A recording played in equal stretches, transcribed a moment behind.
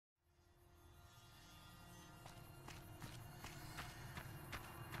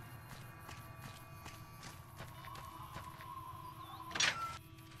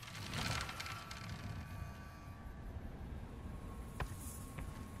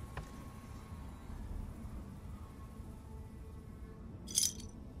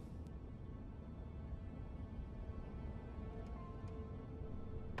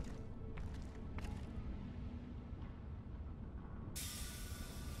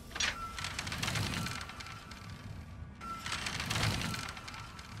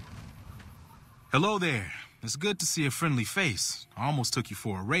Hello there. It's good to see a friendly face. I almost took you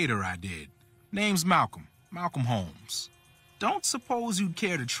for a raider, I did. Name's Malcolm. Malcolm Holmes. Don't suppose you'd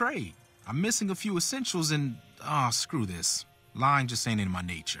care to trade. I'm missing a few essentials and... screw this. Lying just ain't in my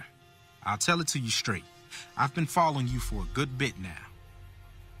nature. I'll tell it to you straight. I've been following you for a good bit now.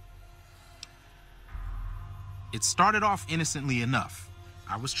 It started off innocently enough.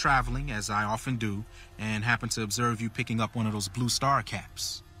 I was traveling, as I often do, and happened to observe you picking up one of those Blue Star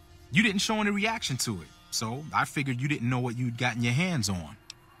caps. You didn't show any reaction to it, so I figured you didn't know what you'd gotten your hands on.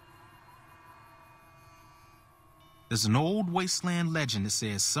 There's an old wasteland legend that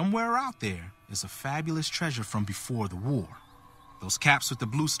says somewhere out there is a fabulous treasure from before the war. Those caps with the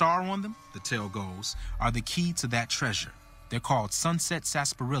blue star on them, the tale goes, are the key to that treasure. They're called Sunset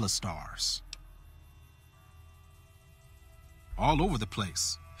Sarsaparilla stars. All over the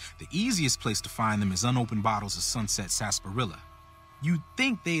place. The easiest place to find them is unopened bottles of Sunset Sarsaparilla. You'd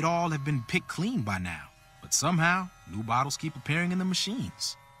think they'd all have been picked clean by now, but somehow, new bottles keep appearing in the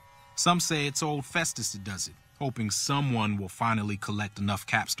machines. Some say it's old Festus that does it, hoping someone will finally collect enough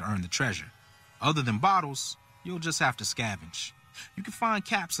caps to earn the treasure. Other than bottles, you'll just have to scavenge. You can find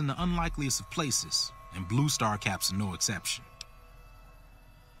caps in the unlikeliest of places, and Blue Star caps are no exception.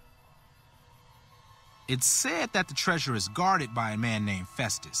 It's said that the treasure is guarded by a man named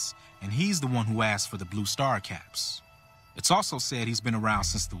Festus, and he's the one who asked for the Blue Star caps. It's also said he's been around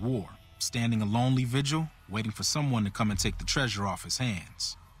since the war, standing a lonely vigil, waiting for someone to come and take the treasure off his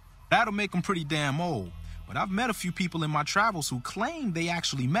hands. That'll make him pretty damn old, but I've met a few people in my travels who claim they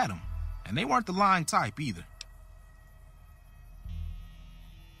actually met him, and they weren't the lying type either.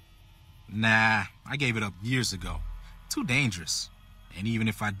 Nah, I gave it up years ago. Too dangerous. And even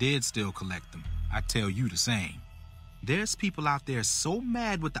if I did still collect them, I'd tell you the same. There's people out there so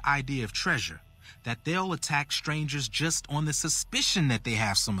mad with the idea of treasure that they'll attack strangers just on the suspicion that they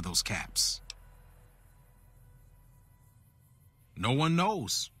have some of those caps. No one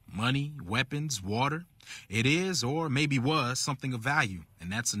knows. Money, weapons, water. It is, or maybe was, something of value,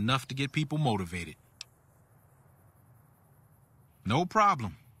 and that's enough to get people motivated. No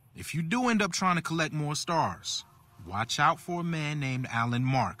problem. If you do end up trying to collect more stars, watch out for a man named Alan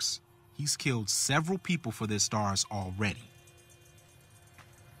Marks. He's killed several people for their stars already.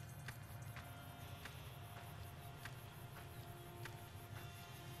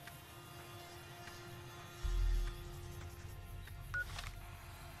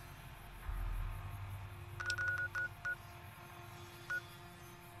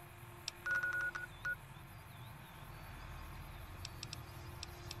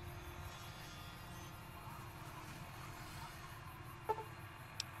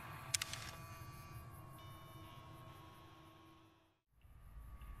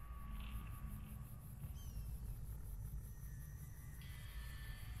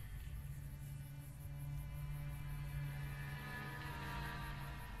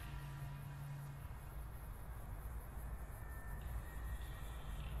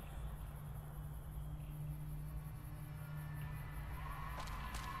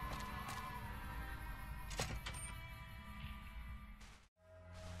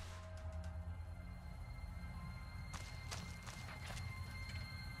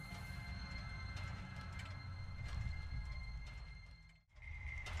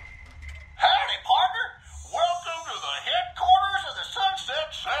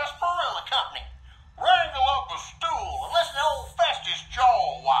 Sarsaparilla Company. Wrangle up a stool and listen to old Festus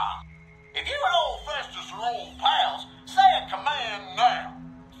jaw a while. If you and old Festus are old pals, say a command now.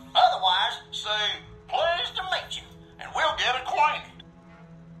 Otherwise, say, pleased to meet you, and we'll get acquainted.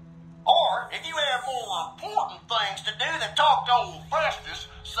 Or, if you have more important things to do than talk to old Festus,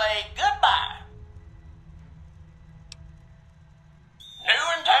 say goodbye. New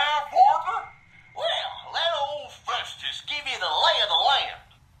in town, partner? Well, let old Festus give you the lay of the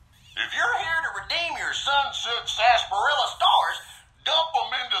land. If you're here to redeem your Sunset Sarsaparilla stars, dump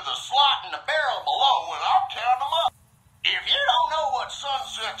them into the slot in the barrel below and I'll count them up. If you don't know what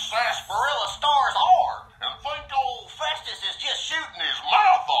Sunset Sarsaparilla stars are and think old Festus is just shooting his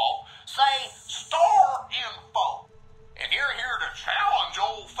mouth off, say star info. If you're here to challenge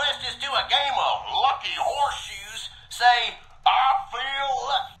old Festus to a game of lucky horseshoes, say I feel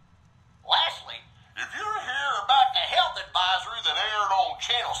lucky. Lastly, if you're here about the health advisory that aired on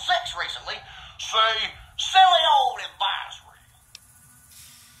Channel 6 recently, say, silly old advisory.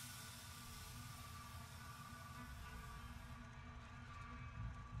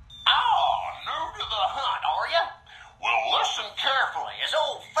 New to the hunt, are you? Well, listen carefully, as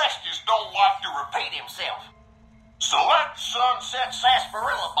old Festus don't like to repeat himself. Select Sunset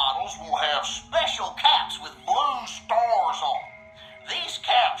Sarsaparilla bottles will have special caps with blue stars on them. These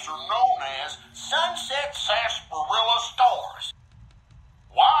caps are known as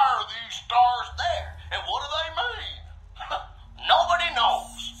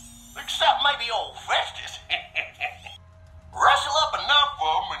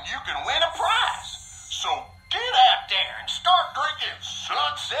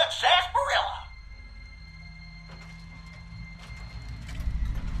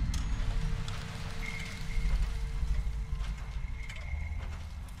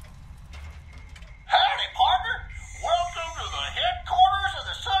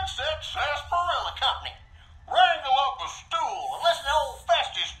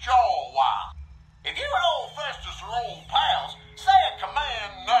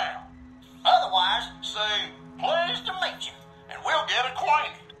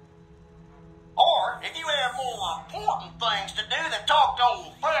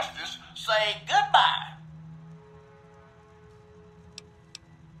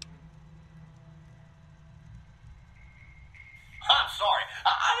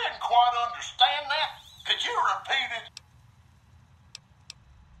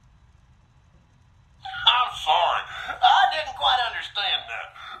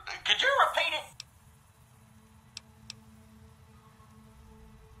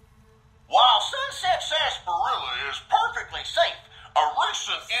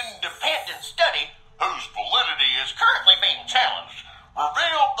independent study, whose validity is currently being challenged,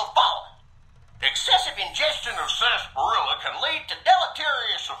 revealed the following. Excessive ingestion of sarsaparilla can lead to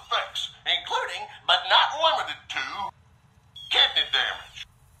deleterious effects, including, but not limited to, kidney damage,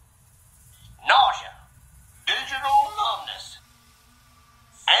 nausea, digital numbness,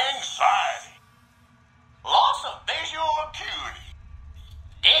 anxiety, loss of visual acuity,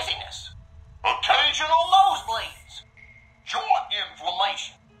 dizziness, occasional nosebleeds, joint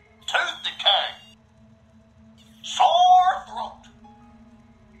inflammation, tooth decay, sore throat,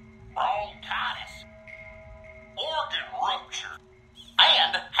 bronchitis, organ rupture,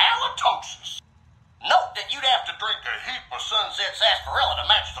 and halitosis. Note that you'd have to drink a heap of Sunset sarsaparilla to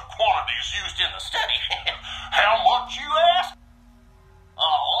match the quantities used in the study. How much, you ask? A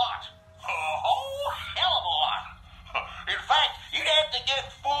lot. A whole hell of a lot. In fact, you'd have to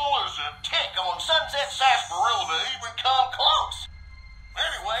get full as a tick on Sunset sarsaparilla to even come close.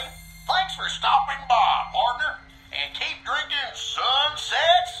 Anyway, thanks for stopping by, partner, and keep drinking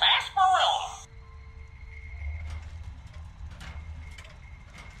Sunset sarsaparilla.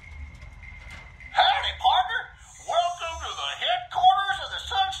 Howdy, partner. Welcome to the headquarters of the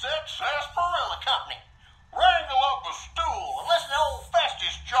Sunset Sarsaparilla Company. Wrangle up a stool and listen to old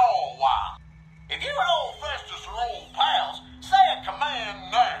Festus jaw a while. If you and old Festus are old pals, say a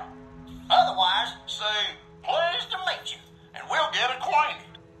command now. Otherwise, say, pleased to meet you, and we'll get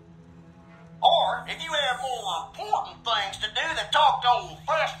acquainted. Or, if you have more important things to do than talk to old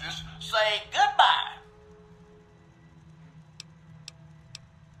Festus, say goodbye.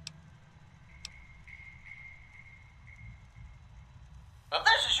 If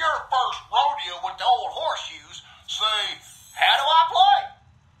this is your first rodeo with the old horseshoes, say, how do I play?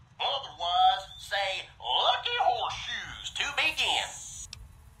 Otherwise, say, lucky horseshoes to begin.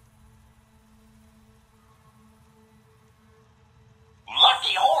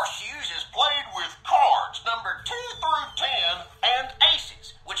 Lucky horseshoes is played with cards numbered 2 through 10 and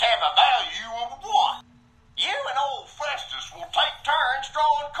aces, which have a value of 1. You and old Festus will take turns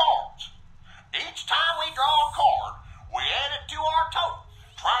drawing cards. Each time we draw a card, we add it to our total,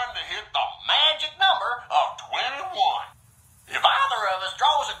 trying to hit the magic number of 21. If either of us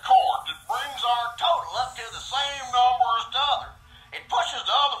draws a card that brings our total up to the same number as the other, it pushes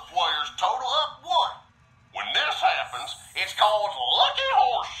the other player's total up 1. When this happens, it's called Lucky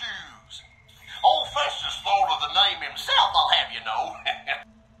Horseshoes. Old Festus thought of the name himself, I'll have you know.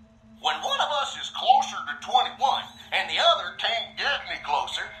 When one of us is closer to 21 and the other can't get any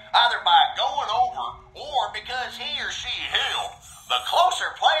closer, either by going over or because he or she held, the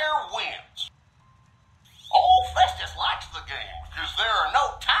closer player wins. Old Festus likes the game because there are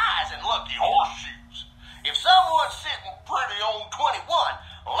no ties in Lucky Horseshoes. If someone's sitting pretty on 21,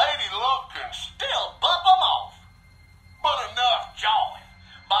 Lady Luck can still bump them off. But enough jawing.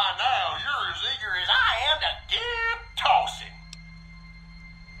 By now, you're as eager as I am to get tossing.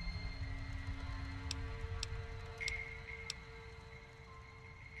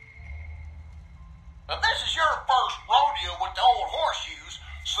 If this is your first rodeo with the old horseshoes,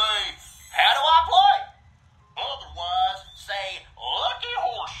 say, how do I play? Otherwise, say, lucky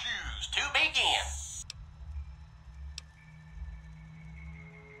horseshoes to begin.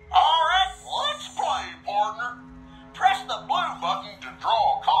 All right, let's play, partner. Press the blue button to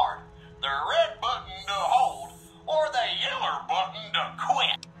draw a card, the red button to hold, or the yellow button to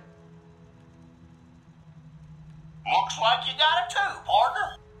quit. Looks like you got a 2, partner.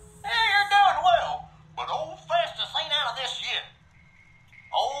 Yeah, you're doing well, but old Festus ain't out of this yet.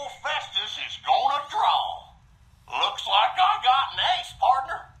 Old Festus is gonna draw. Looks like I got an ace,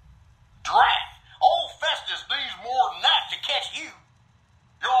 partner. Drat, old Festus needs more than that to catch you.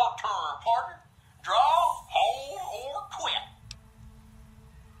 Your turn, partner. Draw, hold, or quit.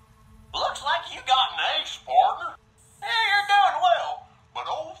 Looks like you got an ace, partner. Yeah, you're doing well, but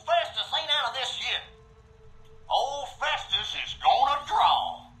old Festus ain't out of this yet. Old Festus is gonna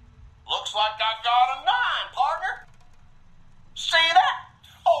draw. Looks like I got a 9, partner. See that?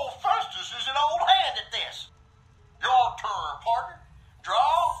 Old Festus is an old hand at this. Your turn, partner.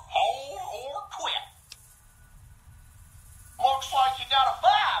 Draw, hold, or quit. Looks like you got a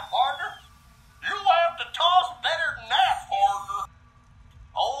 5, partner. You'll have to toss better than that, partner.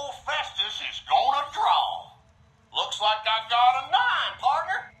 Old Festus is gonna draw.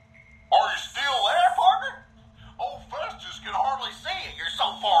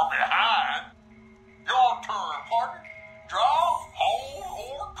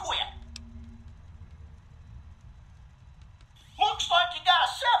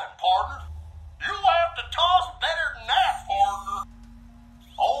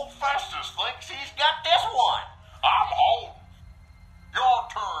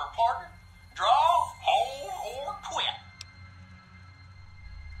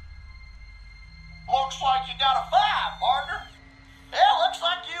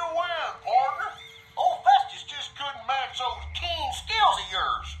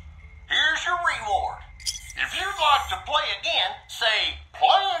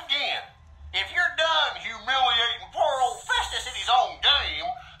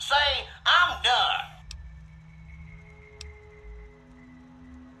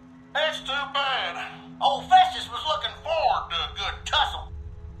 That's too bad. Old Festus was looking forward to a good tussle.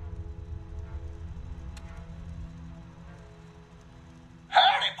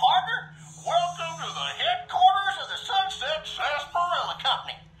 Howdy, partner. Welcome to the headquarters of the Sunset Sarsaparilla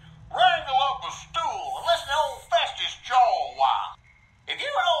Company. Wrangle up a stool and listen to old Festus jaw a while. If you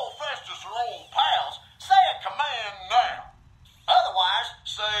and old Festus are old pals, say a command now. Otherwise,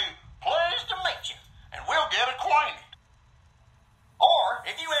 say, pleased to meet you, and we'll get acquainted. Or,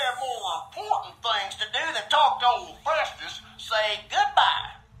 if you have more important things to do than talk to old Festus, say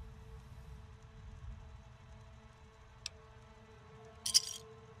goodbye.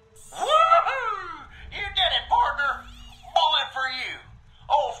 Woohoo! You did it, partner. Bullet for you.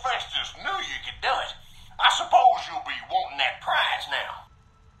 Old Festus knew you could do it. I suppose you'll be wanting that prize now.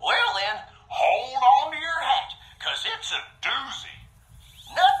 Well then, hold on to your hat, 'cause it's a doozy.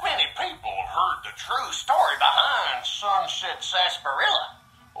 Not many people have heard the true story behind Sunset Sarsaparilla.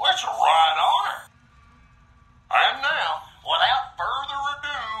 Well, it's a right honor. And now, without further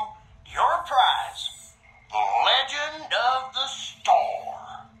ado, your prize, the Legend of the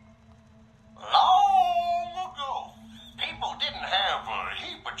Star. Long ago, people didn't have a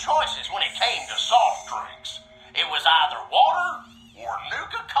heap of choices when it came to soft drinks. It was either water or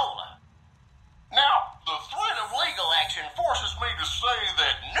Nuka-Cola. Now, the threat of legal action forces me to say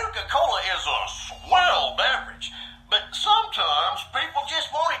that Nuka-Cola is a swell beverage, but sometimes people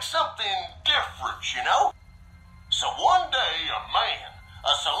just wanted something different, you know? So one day, a man,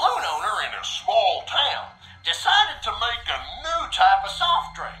 a saloon owner in a small town, decided to make a new type of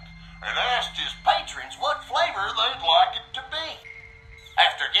soft drink and asked his patrons what flavor they'd like it to be.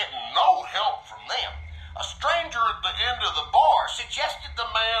 After getting no help from them, a stranger at the end of the bar suggested the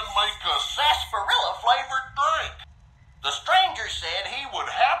man make a sarsaparilla-flavored drink. The stranger said he would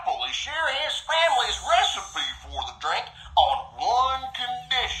happily share his family's recipe for the drink on one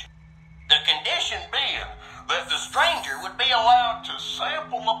condition. The condition being that the stranger would be allowed to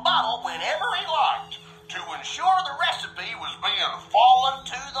sample the bottle whenever he liked to ensure the recipe was being followed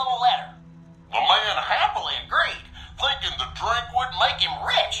to the letter. The man happily agreed, thinking the drink would make him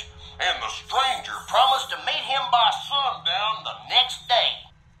rich, and the stranger promised to meet him by sundown the next day.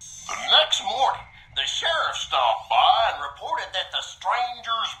 The next morning, the sheriff stopped by and reported that the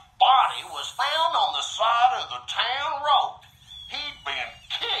stranger's body was found on the side of the town road. He'd been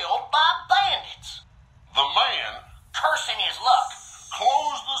killed by bandits. The man, cursing his luck,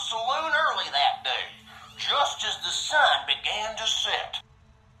 closed the saloon early that day, just as the sun began to set.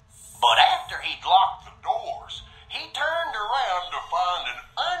 But after he'd locked the doors, he turned around to find an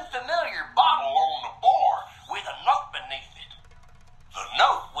unfamiliar bottle on the bar with a note beneath it. The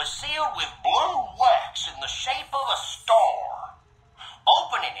note was sealed with blue wax in the shape of a star.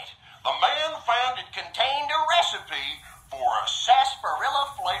 Opening it, the man found it contained a recipe for a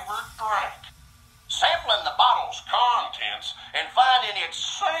sarsaparilla-flavored drink. Sampling the bottle's contents and finding it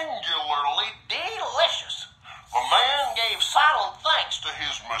singularly delicious, the man gave silent thanks to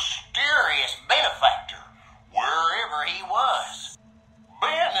his mysterious benefactor, wherever he was.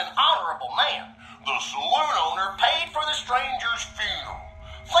 Being an honorable man, the saloon owner paid for the stranger's funeral,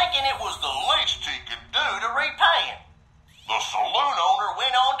 thinking it was the least he could do to repay him. The saloon owner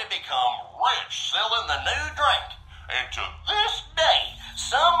went on to become rich selling the new drink, and to